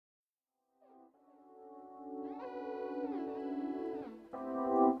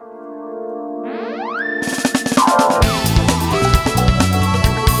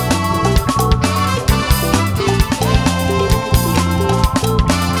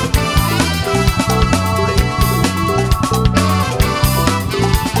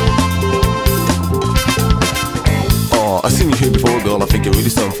think you're really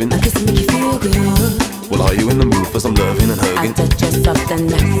something. I guess to make you feel good. Well, are you in the mood for some loving and I hugging? touch your soft and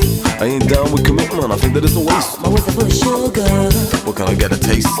nice. I ain't down with commitment, I think that it's a waste. My words are full of sugar. Well, can I get a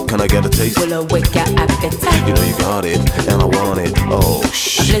taste? Can I get a taste? Will awake your appetite. You know you got it, and I want it. Oh,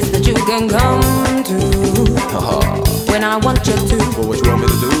 A place that you can come to when I want you to. Well, what you want me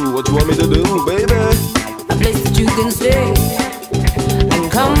to do? What you want me to do, baby? A place that you can stay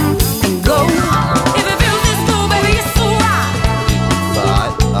and come and go. If it feels this cool, baby, it's so right.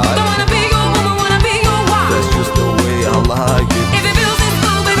 Don't wanna be your woman, wanna be your wife. That's just the way I like it. If it feels this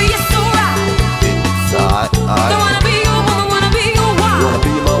cool, baby, it's so right. It's Don't wanna be your woman, wanna be your wife. Wanna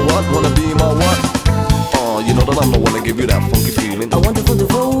be my what? Wanna be my what? Oh, you know that I'm the one to give you that funky feeling. A wonderful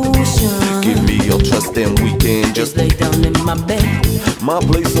devotion. Give me your trust and we can just lay down in my bed. My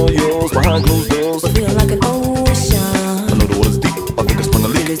place or yours, behind closed doors. We feel like an ocean. I know the water's deep, I think I sprung a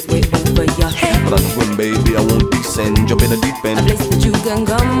leak. It's way over your head. But I can swim, baby, I won't descend. Jump in the deep end. A place that you can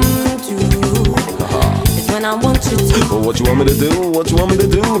come to is when I want you to. Well, what you want me to do? What you want me to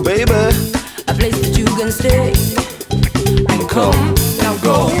do, baby? A place that you can stay and come and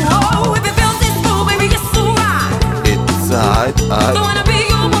go. Oh, if it feels this cool, baby, it's so right. It's Don't wanna be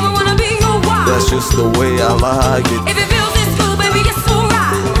your woman, wanna be your wife. That's just the way I like it. If it feels this cool, baby, it's so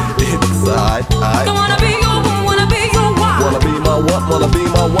right. It's Don't wanna be your woman, wanna be your wife. Wanna be my what? Wanna be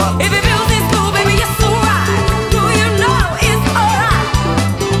my what? If it feels this cool, baby, it's so right. Do you know it's alright?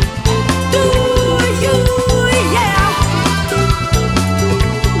 Do you, yeah.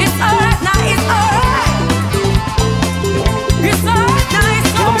 It's alright, now it's alright. It's alright, now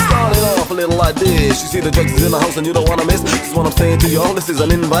it's Well, I'm alright. starting off a little like this. You see the drugs is in the house and you don't wanna miss. This is what I'm saying to y'all, this is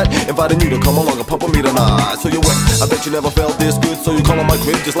an invite. Inviting you to come along and pump with me tonight. So you're wet, I bet you never felt this good. So you come on my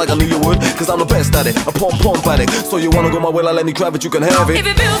crib just like I knew you would. Cause I'm the best at it, a pump addict. So you wanna go my way like Lenny Kravitz, you can have it. If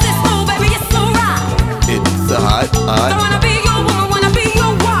it feels this cool, baby, it's alright. It's Don't wanna be your woman, wanna be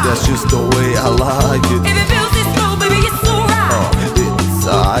your wife. That's just the way I like it. If it feels this cool, baby, it's alright. It's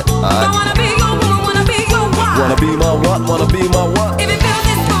Don't wanna be your woman, wanna be your wife. Wanna be my what? Wanna be my what?